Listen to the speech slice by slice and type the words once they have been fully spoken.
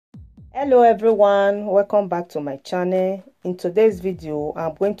Hello everyone, welcome back to my channel. In today's video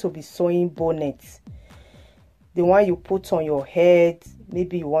I'm going to be sewing bonnet, the one you put on your head.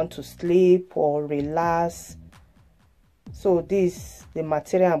 Maybe you want to sleep or relax. So this is the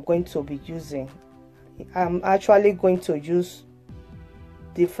material I'm going to be using. I'm actually going to use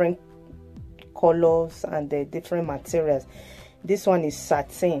different colors and the different materials. This one is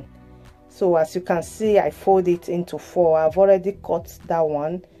satin. So as you can see, I fold it into four. I've already cut that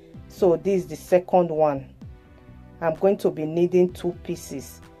one. So this is the second one. I'm going to be needing two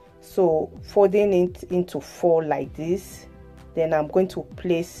pieces. So folding it into four like this. Then I'm going to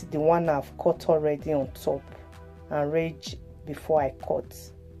place the one I've cut already on top and arrange before I cut.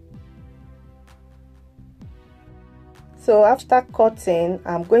 So after cutting,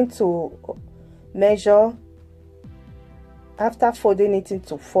 I'm going to measure. After folding it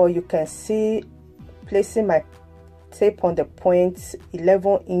into four, you can see placing my tape on the point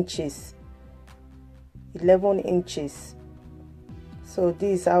 11 inches. So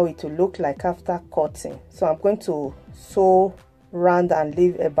this is how it will look like after cutting. So I'm going to sew round and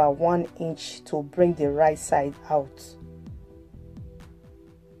leave about 1 inch to bring the right side out.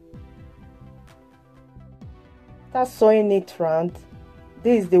 After sewing it round,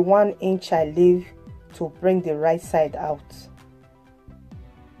 this is the 1 inch I leave to bring the right side out.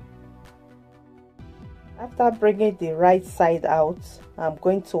 After bringing the right side out, I'm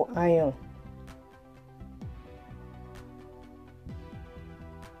going to iron.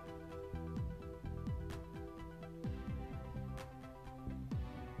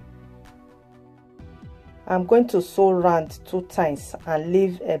 I'm going to sew round 2 times and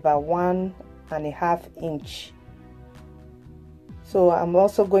leave about 1.5 inch. So I'm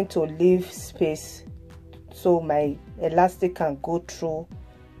also going to leave space so my elastic can go through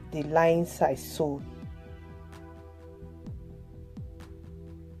the lines I sewed.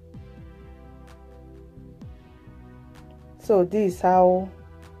 So this is how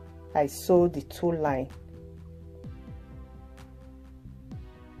I sew the 2 lines.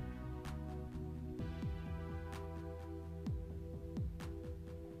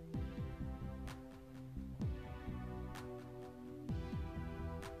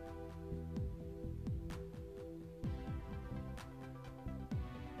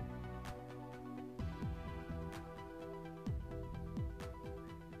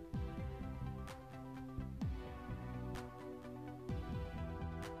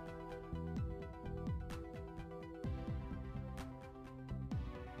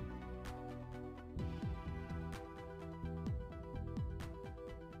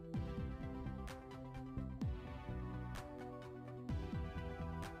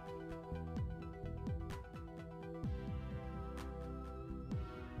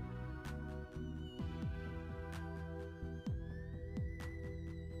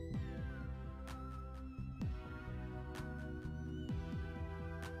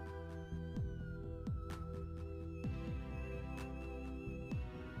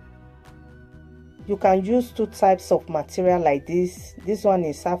 You can use 2 types of material like this. This one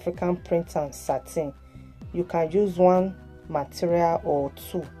is African print and satin. You can use one material or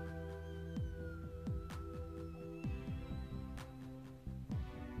 2.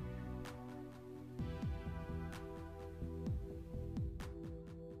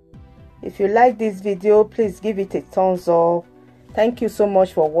 If you like this video, please give it a thumbs up. Thank you so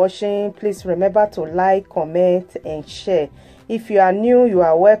much for watching. Please remember to like, comment and share. If you are new, you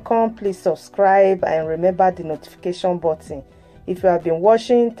are welcome. Please subscribe and remember the notification button. If you have been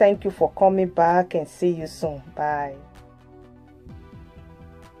watching, thank you for coming back and see you soon. Bye.